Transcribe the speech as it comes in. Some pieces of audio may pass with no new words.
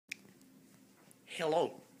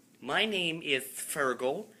Hello, my name is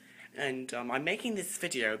Fearghal, and I'm making this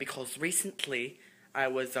video because recently I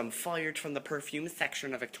was fired from the Perfumes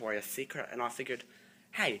section of Victoria's Secret, and I figured,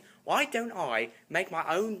 hey, why don't I make my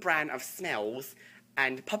own brand of smells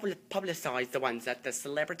and publicize the ones that the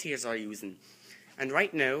celebrities are using? And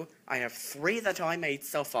right now, I have 3 that I made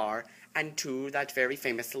so far, and 2 that very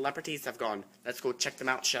famous celebrities have gone. Let's go check them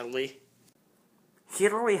out, shall we?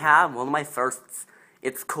 Here we have one of my firsts.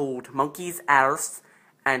 It's called Monkey's Arse,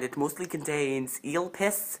 and it mostly contains eel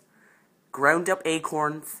piss, ground up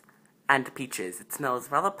acorns, and peaches. It smells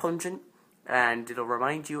rather pungent, and it'll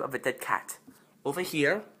remind you of a dead cat. Over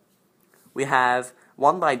here, we have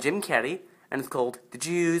one by Jim Carrey, and it's called The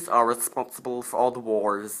Jews Are Responsible for All the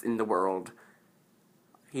Wars in the World.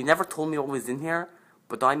 He never told me what was in here,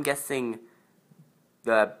 but I'm guessing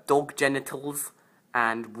the dog genitals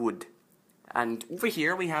and wood. And over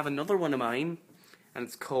here we have another one of mine, and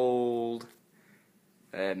it's called,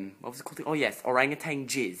 what was it called? Oh yes, orangutan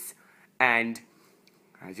jizz. And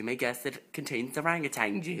as you may guess, it contains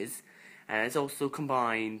orangutan jizz, and it's also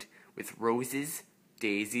combined with roses,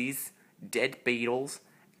 daisies, dead beetles,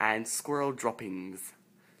 and squirrel droppings.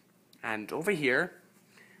 And over here,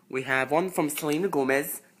 we have one from Selena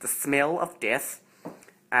Gomez, The Smell of Death.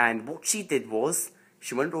 And what she did was,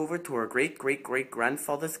 she went over to her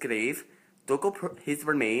great-great-great-grandfather's grave, dug up his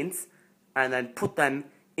remains, and then put them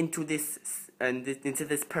into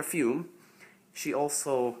this perfume. She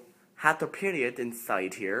also had her period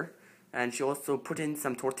inside here, and she also put in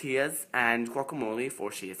some tortillas and guacamole,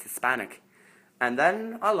 for she is Hispanic. And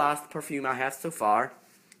then our last perfume I have so far,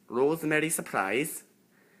 Rosemary Surprise,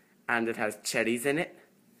 and it has cherries in it,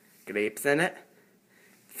 grapes in it,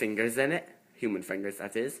 fingers in it, human fingers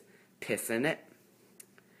that is, piss in it.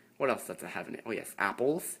 What else does it have in it? Oh yes,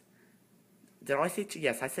 apples. Did I say,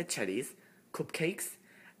 yes, I said cherries, cupcakes,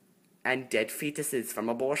 and dead fetuses from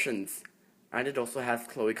abortions. And it also has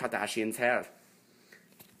Khloe Kardashian's hair.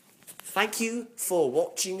 Thank you for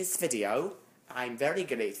watching this video. I'm very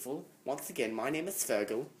grateful. Once again, my name is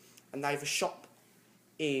Fearghal, and I have a shop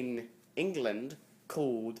in England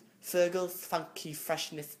called Fearghal's Funky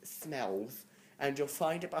Freshness Smells, and you'll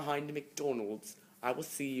find it behind the McDonald's. I will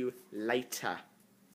see you later.